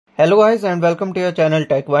Hello guys and welcome to your channel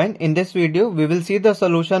TechVine. In this video, we will see the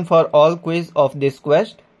solution for all quiz of this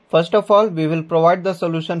quest. First of all, we will provide the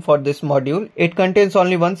solution for this module. It contains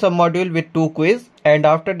only one submodule with 2 quiz, and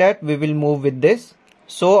after that we will move with this.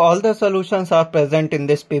 So all the solutions are present in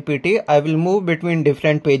this PPT. I will move between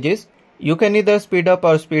different pages. You can either speed up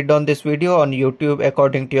or speed down this video on YouTube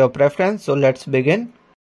according to your preference. So let's begin.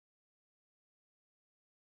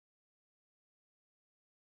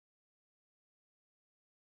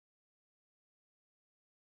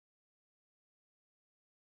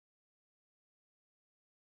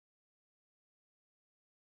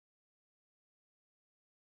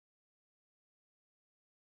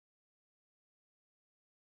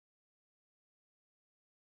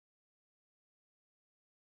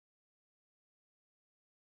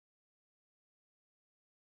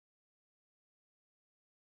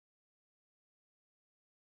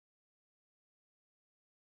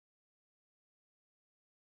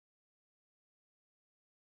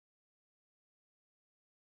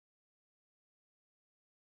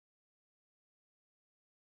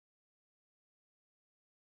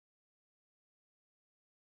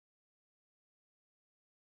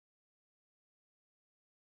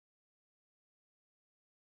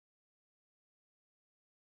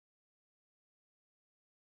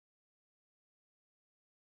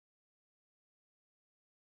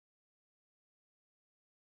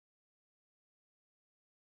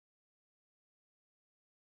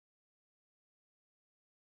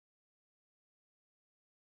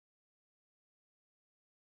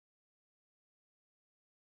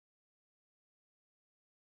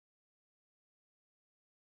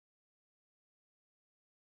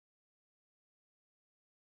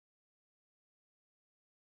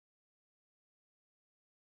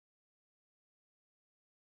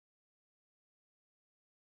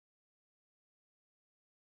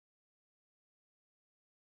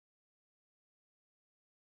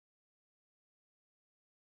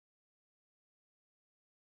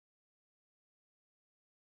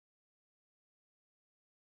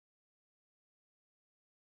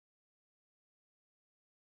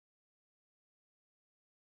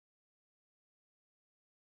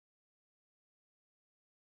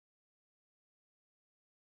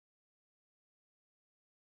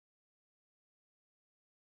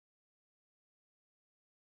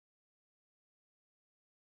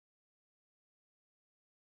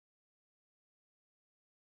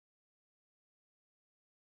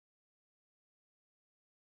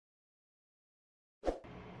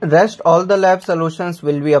 Rest all the lab solutions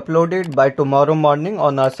will be uploaded by tomorrow morning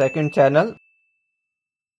on our second channel.